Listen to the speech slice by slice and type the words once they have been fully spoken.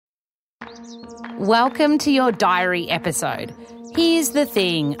Welcome to your diary episode. Here's the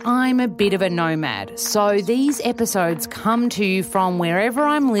thing, I'm a bit of a nomad, so these episodes come to you from wherever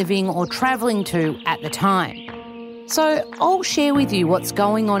I'm living or travelling to at the time. So I'll share with you what's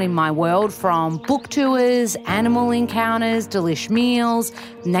going on in my world, from book tours, animal encounters, delish meals,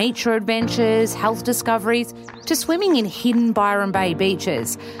 nature adventures, health discoveries, to swimming in hidden Byron Bay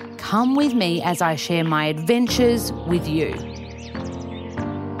beaches. Come with me as I share my adventures with you.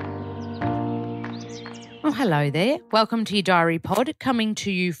 Oh, hello there. Welcome to your diary pod, coming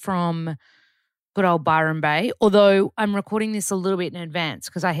to you from good old Byron Bay, although I'm recording this a little bit in advance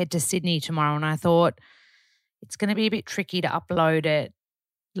because I head to Sydney tomorrow and I thought it's going to be a bit tricky to upload it.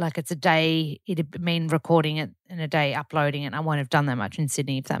 Like it's a day, it'd mean recording it in a day, uploading it. I won't have done that much in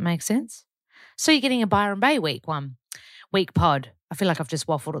Sydney, if that makes sense. So you're getting a Byron Bay week pod. I feel like I've just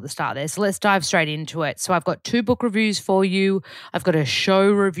waffled at the start there. So let's dive straight into it. So I've got 2 book reviews for you. I've got a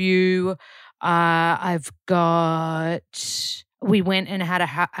show review. We went and had a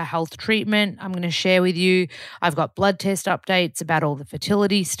health treatment I'm going to share with you. I've got blood test updates about all the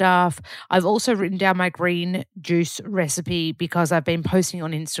fertility stuff. I've also written down my green juice recipe because I've been posting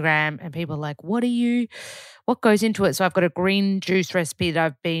on Instagram and people are like, what goes into it? So I've got a green juice recipe that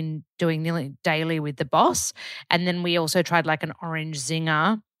I've been doing nearly daily with the boss. And then we also tried like an orange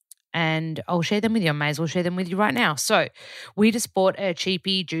zinger. And I'll share them with you. I may as well share them with you right now. So we just bought a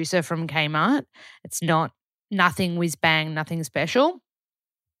cheapy juicer from Kmart. It's nothing whiz bang, nothing special.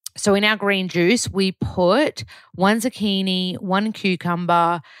 So in our green juice, we put 1 zucchini, 1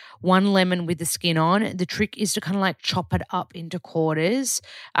 cucumber, 1 lemon with the skin on. The trick is to kind of like chop it up into quarters.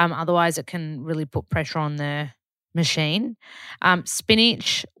 Otherwise it can really put pressure on the machine.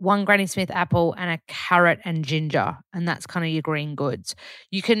 Spinach, 1 Granny Smith apple, and a carrot and ginger. And that's kind of your green goods.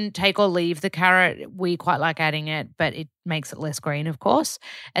 You can take or leave the carrot. We quite like adding it, but it makes it less green, of course.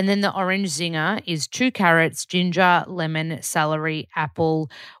 And then the orange zinger is 2 carrots, ginger, lemon, celery, apple.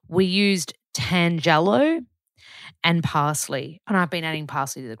 We used Tangelo and parsley. And I've been adding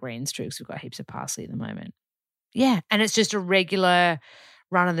parsley to the greens too because we've got heaps of parsley at the moment. Yeah, and it's just a regular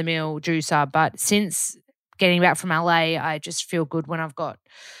run-of-the-mill juicer. But since getting back from LA, I just feel good when I've got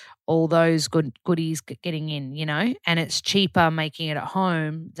all those goodies getting in, you know, and it's cheaper making it at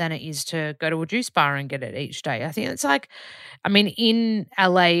home than it is to go to a juice bar and get it each day. I think it's like, I mean, in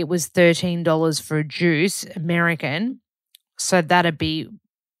LA it was $13 for a juice, American, so that'd be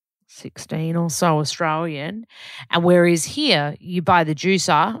 16 or so Australian. And whereas here you buy the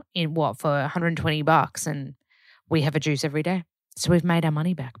juicer in for $120 and we have a juice every day. So we've made our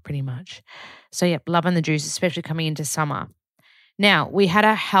money back pretty much. So, yeah, loving the juice, especially coming into summer. Now, we had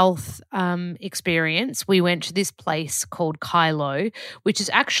a health experience. We went to this place called Kylo, which is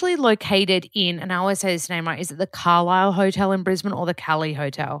actually located in, and I always say this name right, is it the Carlisle Hotel in Brisbane or the Cali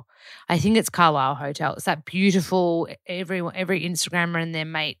Hotel? I think it's Carlisle Hotel. It's that beautiful, every Instagrammer and their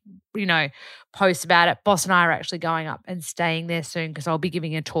mate, you know, posts about it. Boss and I are actually going up and staying there soon because I'll be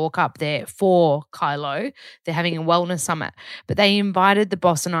giving a talk up there for Kylo. They're having a wellness summit. But they invited the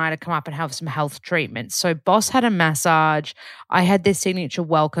boss and I to come up and have some health treatments. So boss had a massage. I had their signature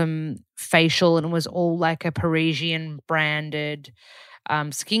welcome facial and it was all like a Parisian branded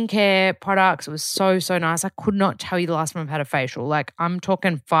skincare products. It was so nice. I could not tell you the last time I've had a facial. Like I'm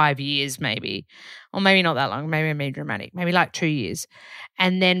talking 5 years maybe, or maybe not that long. Maybe I'm being dramatic. Maybe like 2 years.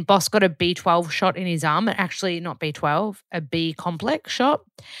 And then boss got a B12 shot in his arm. Actually not B12, a B complex shot.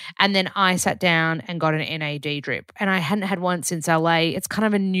 And then I sat down and got an NAD drip. And I hadn't had one since LA. It's kind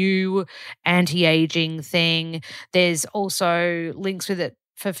of a new anti-aging thing. There's also links with it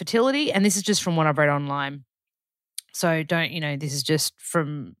for fertility. And this is just from what I've read online. So this is just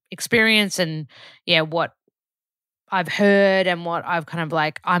from experience and, yeah, what I've heard and what I've kind of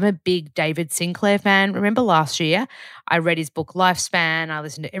like, I'm a big David Sinclair fan. Remember last year I read his book Lifespan. I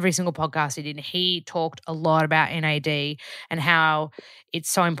listened to every single podcast he did and he talked a lot about NAD and how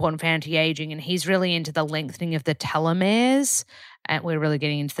it's so important for anti-aging and he's really into the lengthening of the telomeres and we're really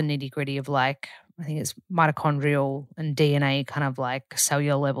getting into the nitty-gritty of like, I think it's mitochondrial and DNA kind of like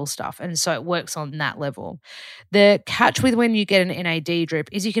cellular level stuff. And so it works on that level. The catch with when you get an NAD drip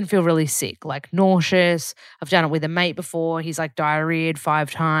is you can feel really sick, like nauseous. I've done it with a mate before. He's like diarrheaed 5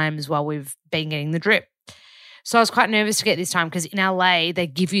 times while we've been getting the drip. So I was quite nervous to get this time because in LA they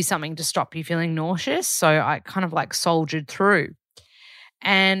give you something to stop you feeling nauseous. So I kind of like soldiered through.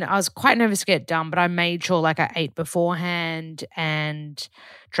 And I was quite nervous to get done, but I made sure like I ate beforehand and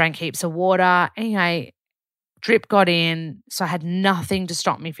drank heaps of water. Anyway, Drip got in, so I had nothing to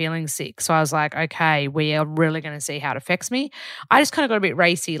stop me feeling sick. So I was like, okay, we are really going to see how it affects me. I just kind of got a bit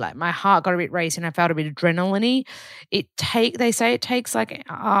racy, like my heart got a bit racy and I felt a bit adrenaline-y. They say it takes like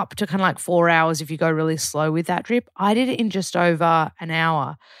up to kind of like 4 hours if you go really slow with that drip. I did it in just over an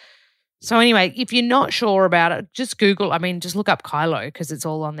hour. So anyway, if you're not sure about it, just just look up Kylo because it's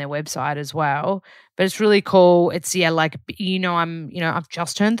all on their website as well. But it's really cool. It's, I've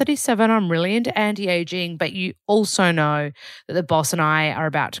just turned 37. I'm really into anti-aging, but you also know that the boss and I are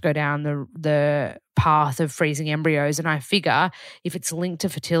about to go down the path of freezing embryos. And I figure if it's linked to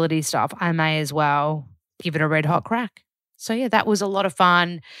fertility stuff, I may as well give it a red hot crack. So yeah, that was a lot of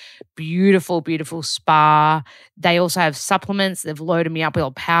fun. Beautiful, beautiful spa. They also have supplements. They've loaded me up with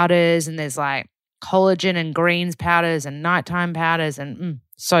all powders, and there's like collagen and greens powders and nighttime powders, and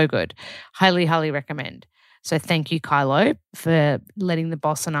so good. Highly, highly recommend. So thank you, Kylo, for letting the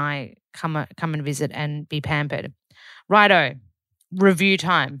boss and I come and visit and be pampered. Righto, review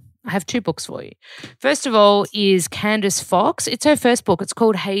time. I have 2 books for you. First of all is Candice Fox. It's her first book. It's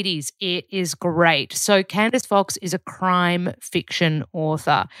called Hades. It is great. So Candice Fox is a crime fiction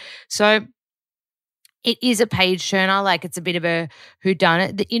author. So it is a page turner, like it's a bit of a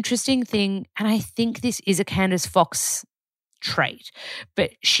whodunit. The interesting thing, and I think this is a Candice Fox trait,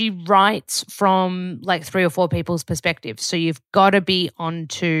 but she writes from like 3 or 4 people's perspectives. So you've got to be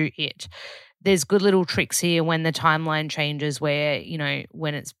onto it. There's good little tricks here when the timeline changes where,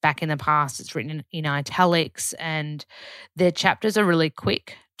 when it's back in the past, it's written in italics, and the chapters are really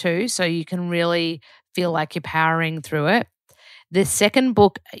quick too. So you can really feel like you're powering through it. The second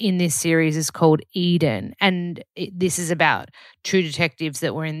book in this series is called Eden, and this is about 2 detectives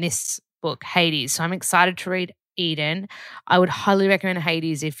that were in this book, Hades. So I'm excited to read Eden. I would highly recommend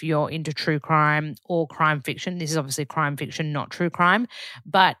Hades if you're into true crime or crime fiction. This is obviously crime fiction, not true crime,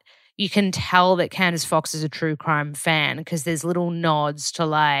 but you can tell that Candice Fox is a true crime fan because there's little nods to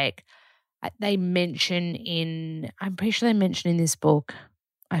I'm pretty sure they mention in this book,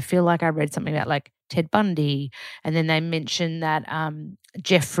 I feel like I read something about like Ted Bundy, and then they mention that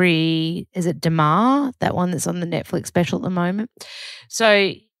Jeffrey, is it Dahmer, that one that's on the Netflix special at the moment. So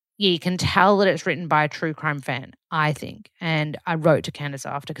yeah, you can tell that it's written by a true crime fan, I think. And I wrote to Candice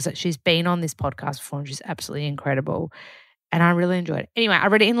after because she's been on this podcast before and she's absolutely incredible. And I really enjoyed it. Anyway, I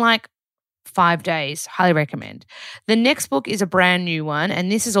read it in like 5 days. Highly recommend. The next book is a brand new one, and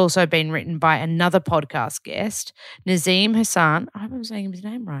this has also been written by another podcast guest, Nazeem Hassan. I hope I'm saying his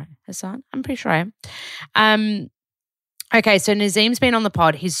name right. Hassan? I'm pretty sure I am. Okay, so Nazeem's been on the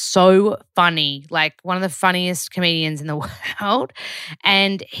pod. He's so funny, like one of the funniest comedians in the world.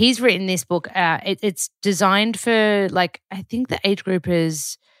 And he's written this book. It's designed for I think the age group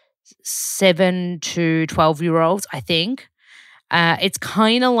is 7 to 12-year-olds, I think. It's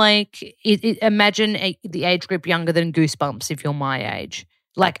kind of like imagine the age group younger than Goosebumps if you're my age.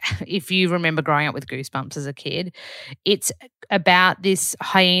 Like if you remember growing up with Goosebumps as a kid. It's about this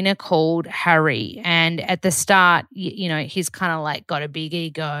hyena called Harry, and at the start, he's kind of like got a big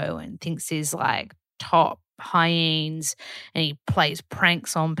ego and thinks he's like top hyenas, and he plays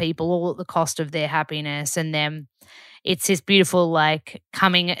pranks on people all at the cost of their happiness. And then it's this beautiful it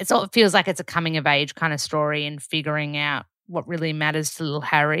feels like it's a coming of age kind of story and figuring out what really matters to little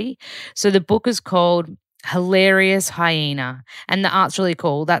Harry. So the book is called Hilarious Hyena, and the art's really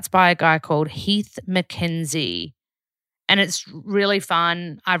cool. That's by a guy called Heath McKenzie, and it's really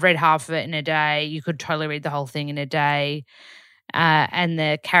fun. I've read half of it in a day. You could totally read the whole thing in a day. And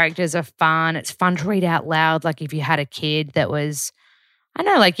the characters are fun. It's fun to read out loud, like if you had a kid that was, I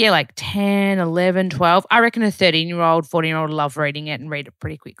don't know, like 10, 11, 12. I reckon a 13-year-old, 14-year-old love reading it and read it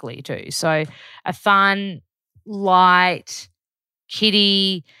pretty quickly too. So a fun, light,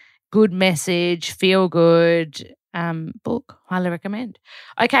 kiddie, good message, feel good book. Highly recommend.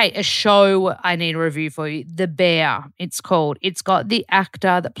 Okay, a show I need a review for you. The Bear, it's called. It's got the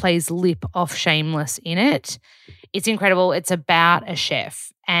actor that plays Lip off Shameless in it. It's incredible. It's about a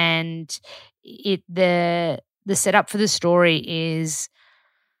chef, and the setup for the story is,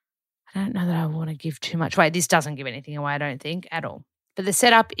 I don't know that I want to give too much away. This doesn't give anything away, I don't think, at all. But the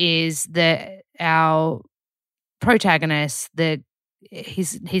setup is that our protagonist,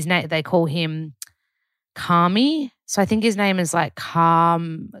 his name, they call him Kami. So I think his name is like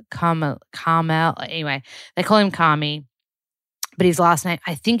Carmel. Anyway, they call him Kami, but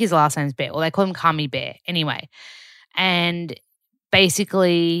I think his last name is Bear, or they call him Kami Bear. Anyway, and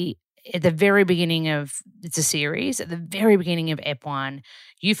basically at the very beginning of, it's a series, at the very beginning of Ep 1,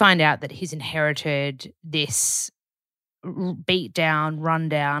 you find out that he's inherited this beat down, run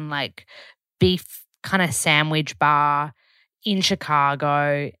down, like beef kind of sandwich bar in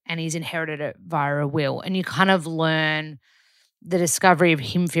Chicago, and he's inherited it via a will. And you kind of learn the discovery of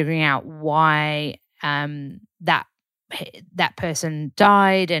him figuring out why that person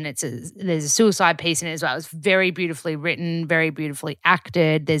died, and there's a suicide piece in it as well. It's very beautifully written, very beautifully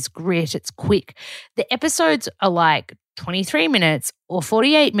acted. There's grit. It's quick. The episodes are like 23 minutes or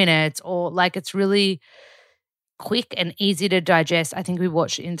 48 minutes, or like it's really quick and easy to digest. I think we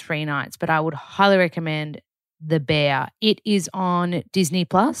watched it in 3 nights, but I would highly recommend The Bear. It is on Disney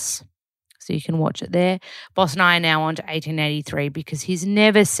Plus, so you can watch it there. Boss and I are now on to 1883 because he's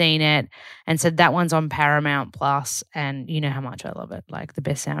never seen it, and so that one's on Paramount Plus, and you know how much I love it, like the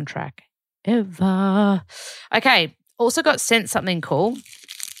best soundtrack ever. Okay, also got sent something cool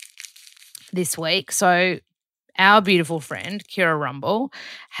this week. So our beautiful friend, Kira Rumble,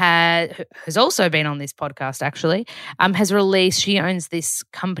 has also been on this podcast actually, has released, she owns this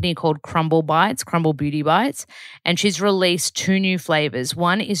company called Crumble Bites, Crumble Beauty Bites, and she's released 2 new flavors.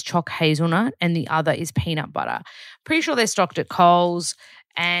 One is choc hazelnut and the other is peanut butter. Pretty sure they're stocked at Coles,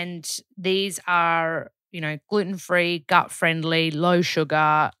 and these are, you know, gluten-free, gut-friendly, low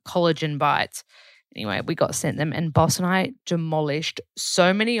sugar, collagen bites. Anyway, we got sent them, and Boss and I demolished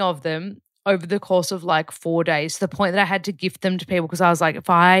so many of them over the course of like 4 days, to the point that I had to gift them to people because I was like, if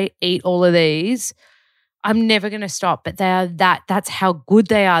I eat all of these, I'm never going to stop. But that's how good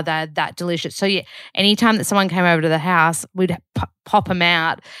they are. They're that delicious. So yeah, anytime that someone came over to the house, we'd pop them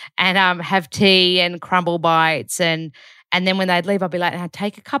out and have tea and crumble bites. And then when they'd leave, I'd be like, now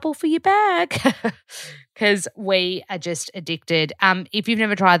take a couple for your bag. Because we are just addicted. If you've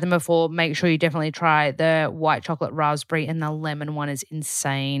never tried them before, make sure you definitely try the white chocolate raspberry, and the lemon one is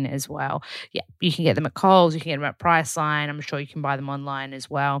insane as well. Yeah, you can get them at Coles, you can get them at Priceline. I'm sure you can buy them online as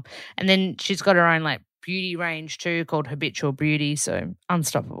well. And then she's got her own like beauty range too called Habitual Beauty. So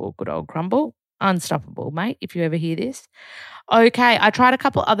unstoppable, good old Crumble. Unstoppable, mate, if you ever hear this. Okay, I tried a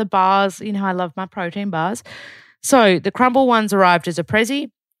couple other bars. You know, I love my protein bars. So the Crumble ones arrived as a Prezi.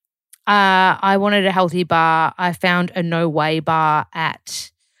 I wanted a healthy bar. I found a No Way bar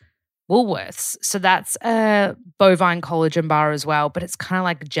at Woolworths. So that's a bovine collagen bar as well, but it's kind of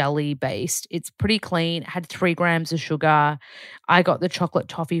like jelly based. It's pretty clean. It had 3 grams of sugar. I got the chocolate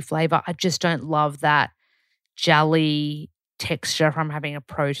toffee flavor. I just don't love that jelly texture from having a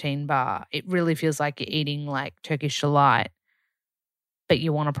protein bar. It really feels like you're eating like Turkish Delight, but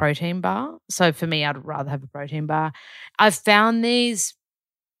you want a protein bar. So for me, I'd rather have a protein bar. I've found these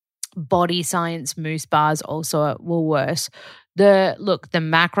Body Science mousse bars also at Woolworths. The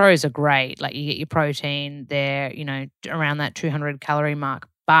macros are great. Like you get your protein, they're, you know, around that 200 calorie mark,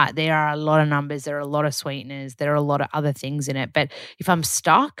 but there are a lot of numbers, there are a lot of sweeteners, there are a lot of other things in it. But if I'm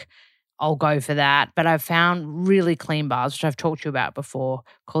stuck, I'll go for that. But I've found really clean bars, which I've talked to you about before,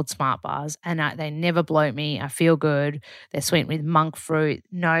 called Smart Bars, and they never bloat me. I feel good. They're sweetened with monk fruit,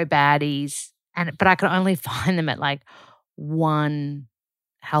 no baddies, but I can only find them at like one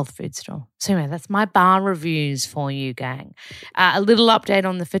health food store. So anyway, that's my bar reviews for you, gang. A little update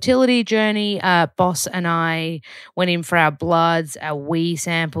on the fertility journey. Boss and I went in for our bloods, our wee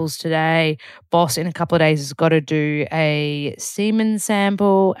samples today. Boss in a couple of days has got to do a semen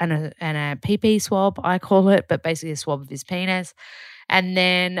sample and a pee swab, I call it, but basically a swab of his penis. And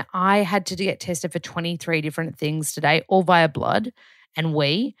then I had to get tested for 23 different things today, all via blood and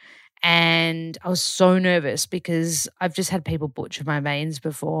wee. And I was so nervous because I've just had people butcher my veins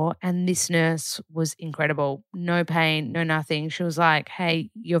before, and this nurse was incredible. No pain, no nothing. She was like, hey,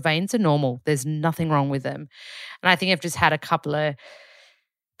 your veins are normal. There's nothing wrong with them. And I think I've just had a couple of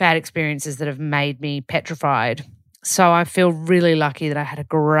bad experiences that have made me petrified. So I feel really lucky that I had a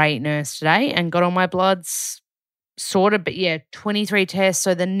great nurse today and got all my bloods sorted. But yeah, 23 tests.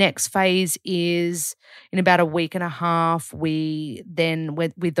 So the next phase is in about a week and a half. We then,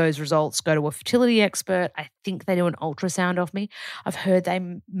 with those results, go to a fertility expert. I think they do an ultrasound of me. I've heard they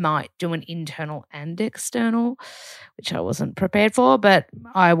might do an internal and external, which I wasn't prepared for, but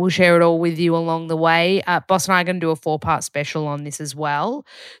I will share it all with you along the way. Boss and I are going to do a 4-part special on this as well.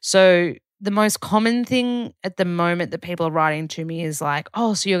 So the most common thing at the moment that people are writing to me is like,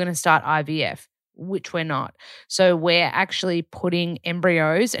 oh, so you're going to start IVF, which we're not. So we're actually putting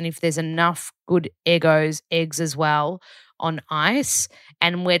embryos, and if there's enough good eggs as well, on ice,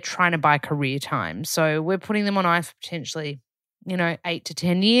 and we're trying to buy career time. So we're putting them on ice for potentially, 8 to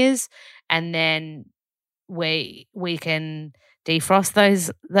 10 years, and then we can defrost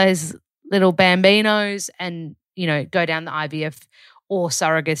those little bambinos and, go down the IVF or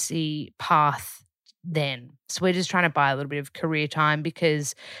surrogacy path then. So we're just trying to buy a little bit of career time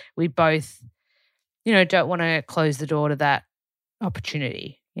because we both don't want to close the door to that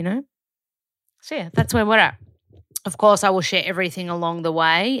opportunity, So yeah, that's where we're at. Of course, I will share everything along the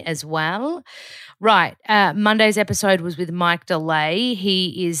way as well. Right. Monday's episode was with Mike DeLay.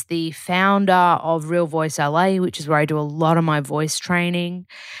 He is the founder of Real Voice LA, which is where I do a lot of my voice training.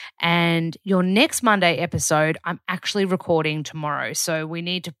 And your next Monday episode, I'm actually recording tomorrow. So we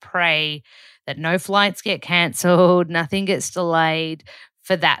need to pray that no flights get cancelled, nothing gets delayed,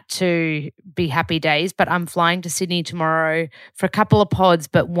 for that to be happy days. But I'm flying to Sydney tomorrow for a couple of pods,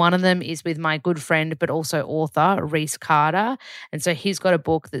 but one of them is with my good friend, but also author, Reese Carter. And so he's got a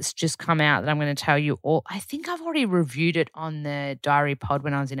book that's just come out that I'm going to tell you all. I think I've already reviewed it on the Diary Pod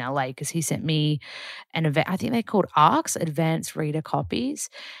when I was in LA because he sent me an event. I think they're called ARCs, Advanced Reader Copies.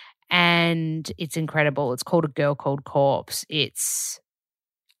 And it's incredible. It's called A Girl Called Corpse. It's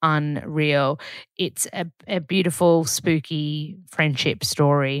unreal. It's a beautiful, spooky friendship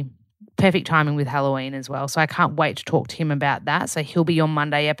story. Perfect timing with Halloween as well. So I can't wait to talk to him about that. So he'll be on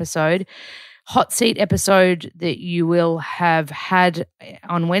Monday episode. Hot seat episode that you will have had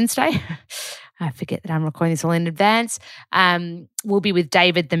on Wednesday. I forget that I'm recording this all in advance. Will be with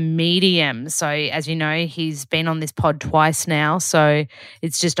David the Medium. So as you know, he's been on this pod twice now. So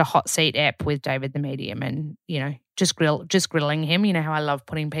it's just a hot seat ep with David the Medium and, you know, just grilling him. You know how I love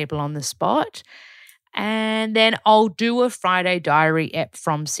putting people on the spot. And then I'll do a Friday diary ep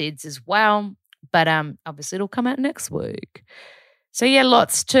from Sid's as well. But obviously it'll come out next week. So yeah,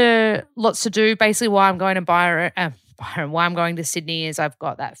 lots to do. Basically why I'm going to Byron, why I'm going to Sydney is I've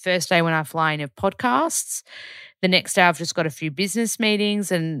got that first day when I fly in of podcasts. The next day I've just got a few business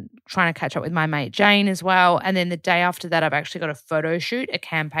meetings and trying to catch up with my mate Jane as well. And then the day after that I've actually got a photo shoot, a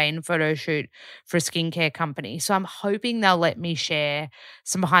campaign photo shoot for a skincare company. So I'm hoping they'll let me share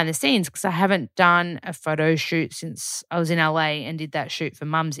some behind the scenes because I haven't done a photo shoot since I was in LA and did that shoot for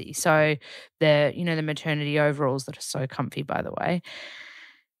Mumsy. So the maternity overalls that are so comfy, by the way.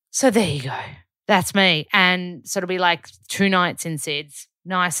 So there you go. That's me. And so it'll be like 2 nights in Sid's,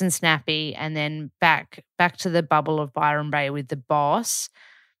 nice and snappy, and then back to the bubble of Byron Bay with the boss.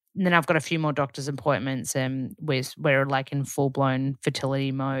 And then I've got a few more doctor's appointments and we're like in full-blown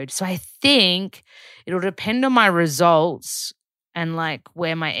fertility mode. So I think it'll depend on my results and like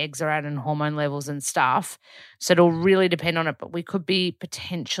where my eggs are at and hormone levels and stuff. So it'll really depend on it, but we could be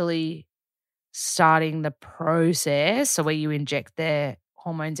potentially starting the process, so where you inject their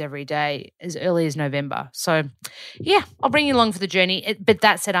hormones every day, as early as November. So yeah, I'll bring you along for the journey. But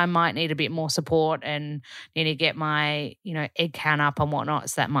that said, I might need a bit more support and need to get my, egg count up and whatnot.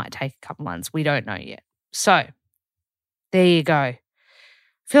 So that might take a couple months. We don't know yet. So there you go. I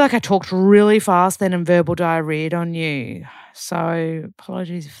feel like I talked really fast then and verbal diarrheaed on you. So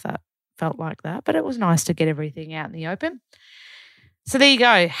apologies if that felt like that, but it was nice to get everything out in the open. So there you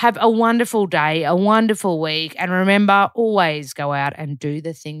go. Have a wonderful day, a wonderful week. And remember, always go out and do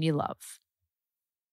the thing you love.